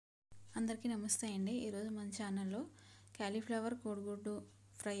అందరికీ నమస్తే అండి. ఈరోజు మన ఛానల్లో కాలీఫ్లవర్ కోడిగుడ్డు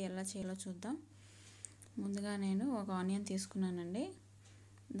ఫ్రై ఎలా చేయాలో చూద్దాం. ముందుగా నేను ఒక ఆనియన్ తీసుకున్నానండి.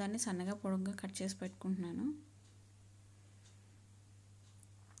 దాన్ని సన్నగా పొడుగ్గా కట్ చేసి పెట్టుకుంటున్నాను.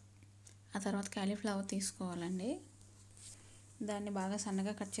 ఆ తర్వాత కాలీఫ్లవర్ తీసుకోవాలండి. దాన్ని బాగా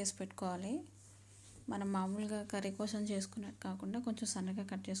సన్నగా కట్ చేసి పెట్టుకోవాలి. మనం మామూలుగా కర్రీ కోసం చేసుకున్నట్టు కాకుండా కొంచెం సన్నగా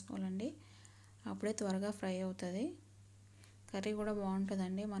కట్ చేసుకోవాలండి. అప్పుడే త్వరగా ఫ్రై అవుతుంది. కర్రీ కూడా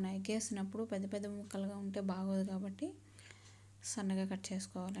బాగుంటుందండి. మనం ఎగ్గేసినప్పుడు పెద్ద పెద్ద ముక్కలుగా ఉంటే బాగోదు కాబట్టి సన్నగా కట్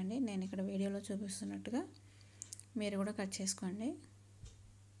చేసుకోవాలండి. నేను ఇక్కడ వీడియోలో చూపిస్తున్నట్టుగా మీరు కూడా కట్ చేసుకోండి.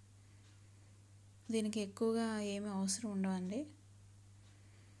 దీనికి ఎక్కువగా ఏమీ అవసరం ఉండవండి.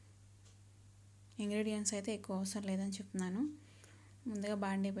 ఇంగ్రీడియంట్స్ అయితే ఎక్కువ అవసరం లేదని చెప్తున్నాను. ముందుగా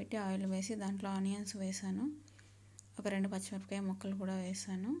బాండీ పెట్టి ఆయిల్ వేసి దాంట్లో ఆనియన్స్ వేసాను. ఒక 2 పచ్చిమిరపకాయ ముక్కలు కూడా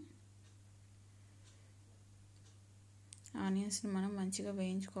వేసాను. ఆనియన్స్ని మనం మంచిగా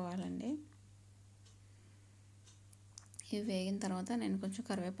వేయించుకోవాలండి. ఇవి వేగిన తర్వాత నేను కొంచెం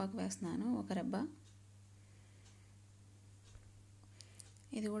కరివేపాకు వేస్తున్నాను, ఒక రెబ్బ.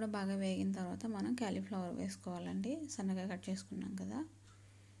 ఇది కూడా బాగా వేగిన తర్వాత మనం కాలీఫ్లవర్ వేసుకోవాలండి. సన్నగా కట్ చేసుకున్నాం కదా.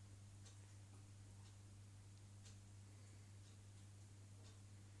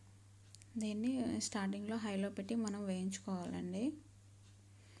 దీన్ని స్టార్టింగ్లో హైలో పెట్టి మనం వేయించుకోవాలండి.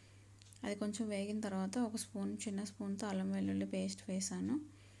 అది కొంచెం వేగిన తర్వాత ఒక చిన్న స్పూన్తో అల్లం వెల్లుల్లి పేస్ట్ వేసాను.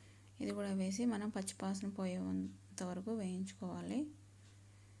 ఇది కూడా వేసి మనం పచ్చివాసన పోయేంత వరకు వేయించుకోవాలి.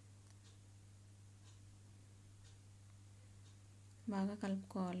 బాగా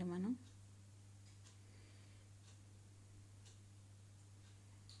కలుపుకోవాలి మనం.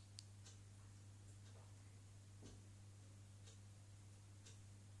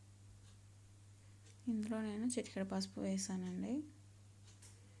 ఇందులో నేను చిటికెడు పసుపు వేసానండి.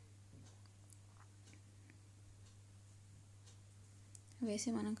 వేసి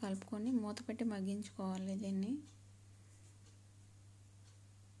మనం కలుపుకొని మూత పెట్టి మగ్గించుకోవాలి. దీన్ని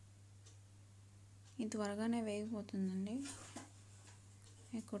ఇది త్వరగానే వేగిపోతుందండి,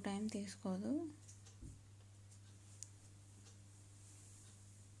 ఎక్కువ టైం తీసుకోదు.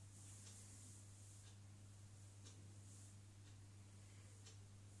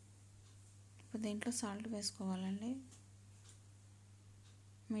 ఇప్పుడు దీంట్లో సాల్ట్ వేసుకోవాలండి.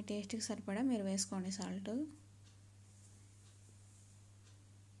 మీ టేస్ట్కి సరిపడా మీరు వేసుకోండి సాల్ట్.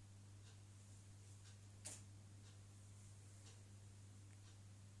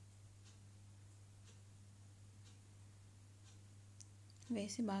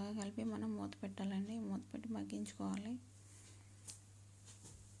 వేసి బాగా కలిపి మనం మూత పెట్టాలండి. మూత పెట్టి మగ్గించుకోవాలి.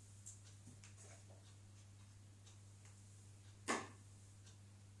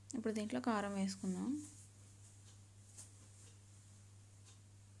 ఇప్పుడు దీంట్లో కారం వేసుకుందాం.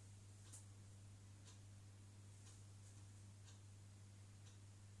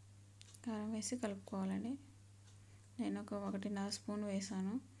 కారం వేసి కలుపుకోవాలండి. నేను ఒక 1.5 స్పూన్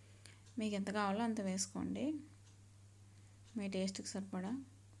వేసాను. మీకు ఎంత కావాలో అంత వేసుకోండి, మీ టేస్ట్కి సరిపడా.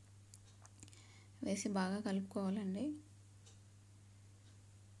 వేసి బాగా కలుపుకోవాలండి.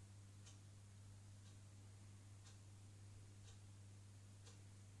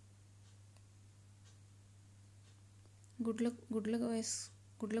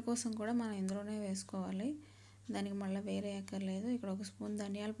 గుడ్ల కోసం కూడా మనం ఇందులోనే వేసుకోవాలి. దానికి మళ్ళీ వేరే అక్కర్లేదు. ఇక్కడ 1 స్పూన్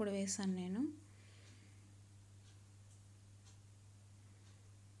ధనియాల పొడి వేసాను నేను.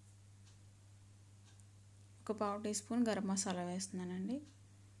 ఒక 1/2 టీ స్పూన్ గరం మసాలా వేస్తున్నానండి.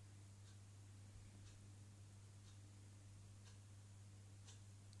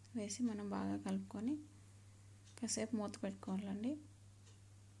 వేసి మనం బాగా కలుపుకొని కాసేపు మూత పెట్టుకోవాలండి.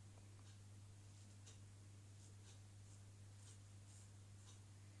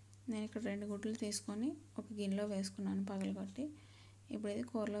 నేను ఇక్కడ 2 గుడ్లు తీసుకొని ఒక గిన్నెలో వేసుకున్నాను పగలగొట్టి. ఇప్పుడు ఇది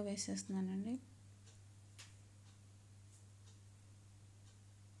కూరలో వేసేస్తున్నానండి.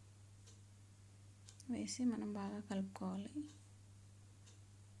 వేసి మనం బాగా కలుపుకోవాలి.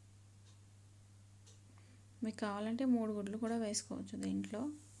 మీకు కావాలంటే 3 గుడ్లు కూడా వేసుకోవచ్చు దీంట్లో.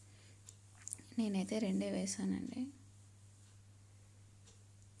 నేనైతే 2 వేసానండి.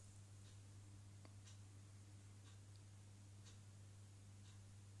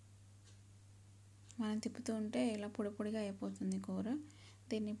 మనం తిప్పుతూ ఉంటే ఇలా పొడి పొడిగా అయిపోతుంది కూర.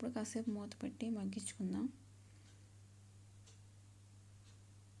 దీన్ని ఇప్పుడు కాసేపు మూత పెట్టి మగ్గించుకుందాం.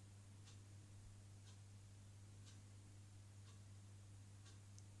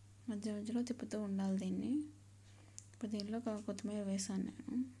 మధ్య మధ్యలో తిప్పుతూ ఉండాలి దీన్ని. ఇప్పుడు దీనిలో కొత్తిమీర వేసాను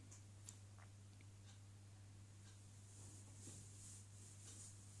నేను.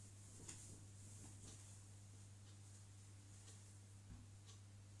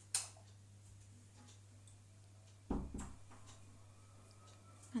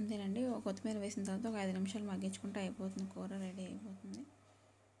 అంతేనండి. కొత్తిమీర వేసిన తర్వాత ఒక 5 నిమిషాలు మగ్గించుకుంటే అయిపోతుంది, కూర రెడీ అయిపోతుంది.